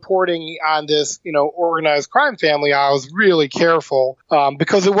was reporting on this organized crime family, I was really careful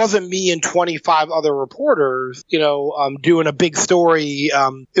because it wasn't me and 25 other reporters doing a big story.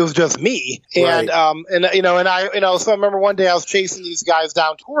 It was just me, and so I remember one day I was chasing these guys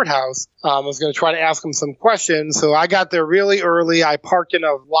down to the courthouse. I was going to try to ask them some questions. So I got there really early. I parked in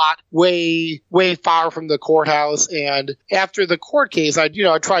a lot way, way far from the courthouse. And after the court case, I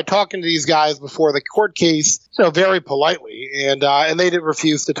tried talking to these guys before the court case, very politely. And they did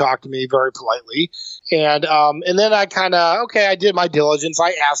refuse to talk to me very politely. And then I I did my diligence.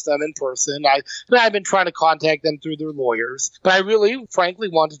 I asked them in person. I've been trying to contact them through their lawyers, but I really, frankly,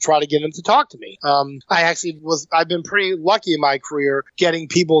 wanted to try to get them to talk to me. I've been pretty lucky in my career getting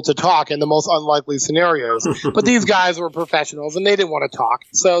people to talk in the most unlikely scenarios, but these guys were professionals and they didn't want to talk.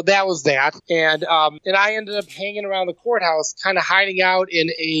 So that was that. And I ended up hanging around the courthouse, kind of hiding out in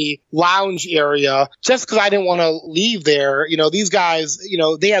a lounge area just because I didn't want to leave there. These guys,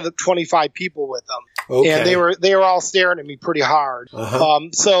 they had 25 people with them. Okay. And they were all staring at me pretty hard.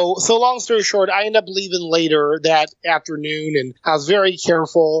 So long story short, I ended up leaving later that afternoon, and I was very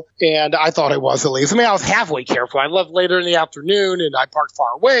careful, and I thought I was at least. I mean, I was halfway careful. I left later in the afternoon, and I parked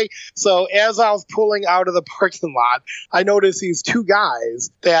far away. So as I was pulling out of the parking lot, I noticed these two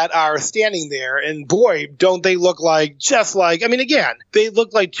guys that are standing there, and boy, don't they look like just like, I mean, again, they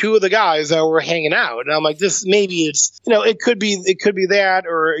look like two of the guys that were hanging out. And I'm like, this, maybe it's, it could be that,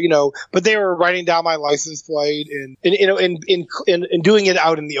 or, but they were writing down my license plate and doing it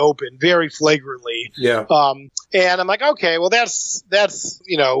out in the open very flagrantly. Yeah. And I'm like, okay, well, that's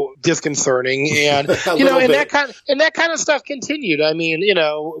disconcerting. And, and that kind of stuff continued. I mean,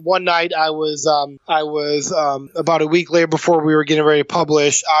 one night I was about a week later before we were getting ready to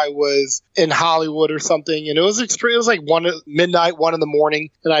publish, I was in Hollywood or something, and it was extreme. It was like midnight, 1 in the morning,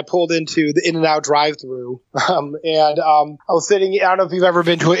 and I pulled into the In-N-Out drive-thru. I was sitting, I don't know if you've ever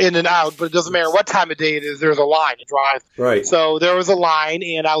been to an In-N-Out, but it doesn't matter what time of day it is, there's a line to drive. Right. So there was a line,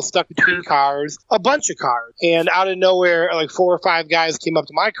 and I was stuck between cars, a bunch of cars. And out of nowhere, like 4 or 5 guys came up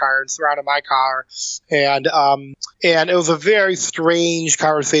to my car and surrounded my car. And it was a very strange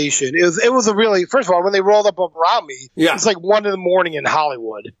conversation. It was a really, first of all, when they rolled up around me, it's like 1 in the morning in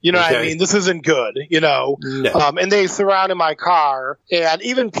Hollywood. You know what I mean? This isn't good, No. And they surrounded my car, and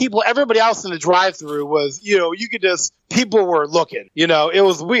even everybody else in the drive-thru was, you could just, people were looking, it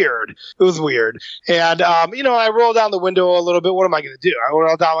was weird. And, I rolled down the window a little bit. What am I going to do? I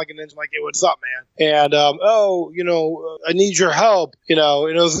rolled down like an inch, like, hey, what's up, man? And, I need your help, and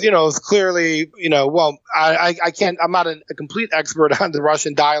it was clearly, well, I can't, I'm not a complete expert on the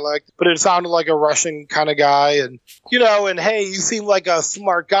Russian dialect, but it sounded like a Russian kind of guy. And, and hey, you seem like a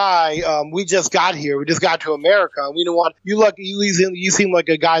smart guy. We just got here. We just got to America. We don't want you seem like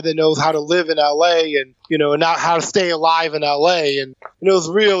a guy that knows how to live in LA and, and not how to stay alive in LA. And it was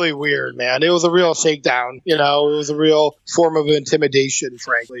really weird, man. It was a real shakedown. It was a real form of intimidation,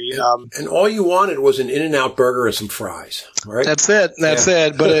 frankly. And all you wanted was an In-N-Out burger and some fries, right? That's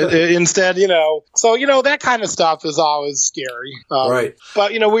it. But instead, so, that kind of stuff is always scary. Right.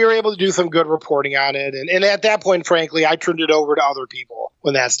 But, we were able to do some good reporting on it. And at that point, frankly, I turned it over to other people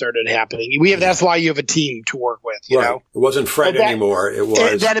when that started happening. That's why you have a team to work with, you know? It wasn't Fred anymore. It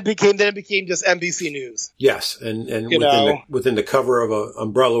was. Then it became just NBC News. Yes. And within the cover of an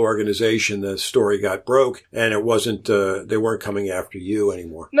umbrella organization, the story got broke, and it wasn't, they weren't coming after you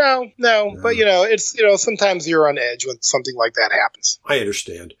anymore. No. But, it's, sometimes you're on edge when something like that happens. I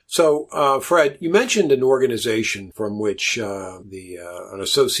understand. So, Fred, you mentioned an organization from which an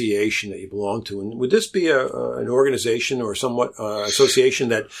association that you belong to, and would this be an organization or somewhat association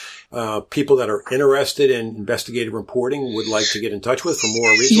that people that are interested in investigative reporting would like to get in touch with for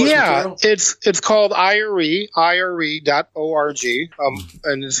more resource material? It's called IRE, IRE.org,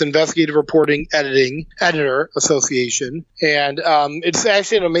 and it's Investigative Reporting Editor Association, and it's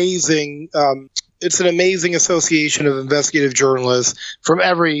actually an amazing. It's an amazing association of investigative journalists from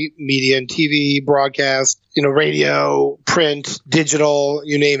every media and TV, broadcast, radio, print, digital,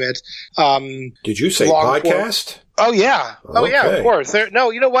 you name it. Did you say podcast? Oh, yeah. Oh, yeah, of course. You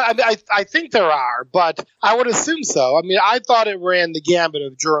know what? I think there are, but I would assume so. I mean, I thought it ran the gambit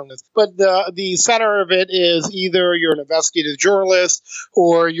of journalists, but the center of it is either you're an investigative journalist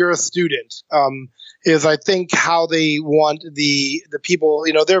or you're a student. Is I think how they want the people,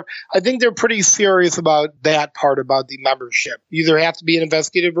 I think they're pretty serious about that part about the membership. You either have to be an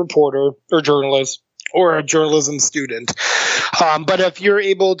investigative reporter or journalist or a journalism student. But if you're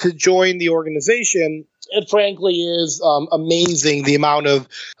able to join the organization, it frankly is amazing the amount of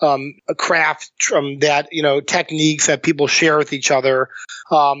craft that techniques that people share with each other.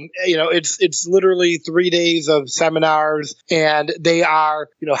 It's literally 3 days of seminars, and they are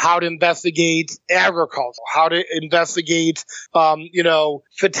how to investigate agriculture, how to investigate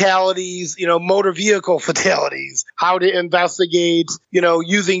fatalities, motor vehicle fatalities, how to investigate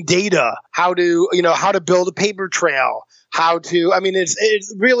using data, how to build a paper trail. It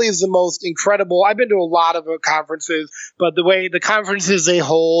really is the most incredible. I've been to a lot of conferences, but the way the conferences they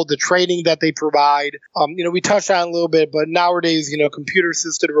hold, the training that they provide, we touched on it a little bit, but nowadays, computer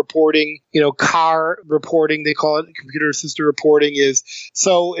assisted reporting, car reporting, they call it computer assisted reporting, is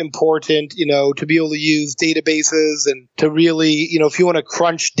so important, to be able to use databases and to really, if you want to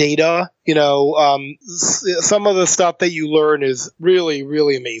crunch data, some of the stuff that you learn is really,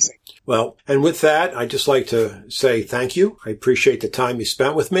 really amazing. Well, and with that, I'd just like to say thank you. I appreciate the time you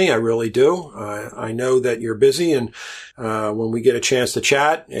spent with me. I really do. I know that you're busy, and when we get a chance to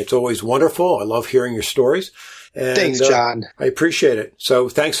chat, it's always wonderful. I love hearing your stories. And, thanks, John. I appreciate it. So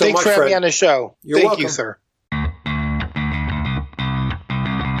thanks so much, Fred. Thanks for having me on the show. You're welcome. Thank you, sir.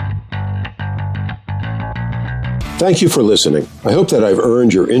 Thank you for listening. I hope that I've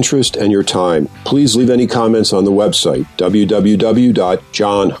earned your interest and your time. Please leave any comments on the website,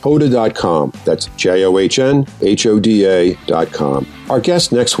 www.johnhoda.com. That's JOHNHODA.com. Our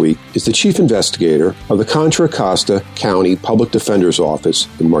guest next week is the Chief Investigator of the Contra Costa County Public Defender's Office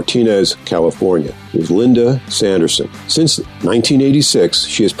in Martinez, California. Ms. Linda Sanderson. Since 1986,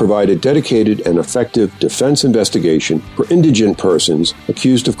 she has provided dedicated and effective defense investigation for indigent persons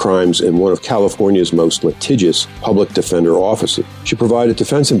accused of crimes in one of California's most litigious public defender offices. She provided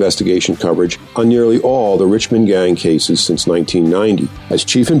defense investigation coverage on nearly all the Richmond gang cases since 1990. As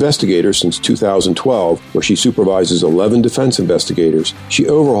Chief Investigator since 2012, where she supervises 11 defense investigators, she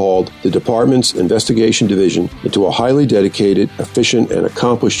overhauled the department's investigation division into a highly dedicated, efficient, and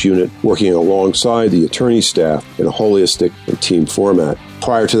accomplished unit working alongside the attorney staff in a holistic and team format.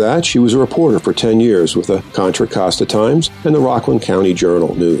 Prior to that, she was a reporter for 10 years with the Contra Costa Times and the Rockland County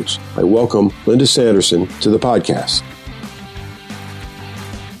Journal News. I welcome Linda Sanderson to the podcast.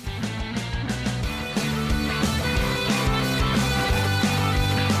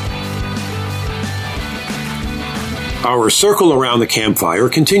 Our circle around the campfire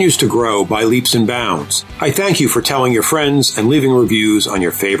continues to grow by leaps and bounds. I thank you for telling your friends and leaving reviews on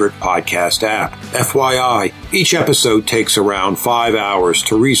your favorite podcast app. FYI, each episode takes around 5 hours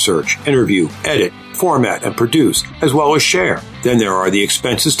to research, interview, edit, format, and produce, as well as share. Then there are the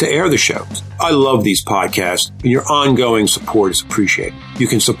expenses to air the shows. I love these podcasts, and your ongoing support is appreciated. You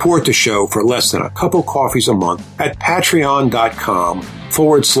can support the show for less than a couple coffees a month at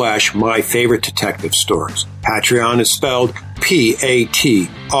patreon.com/My Favorite Detective Stories. Patreon is spelled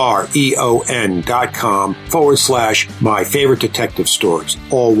patreon.com/My Favorite Detective Stories,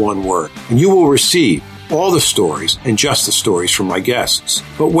 all one word. And you will receive all the stories and just the stories from my guests.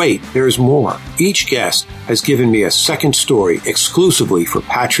 But wait, there is more. Each guest has given me a second story exclusively for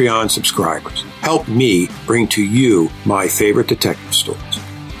Patreon subscribers. Help me bring to you my favorite detective stories.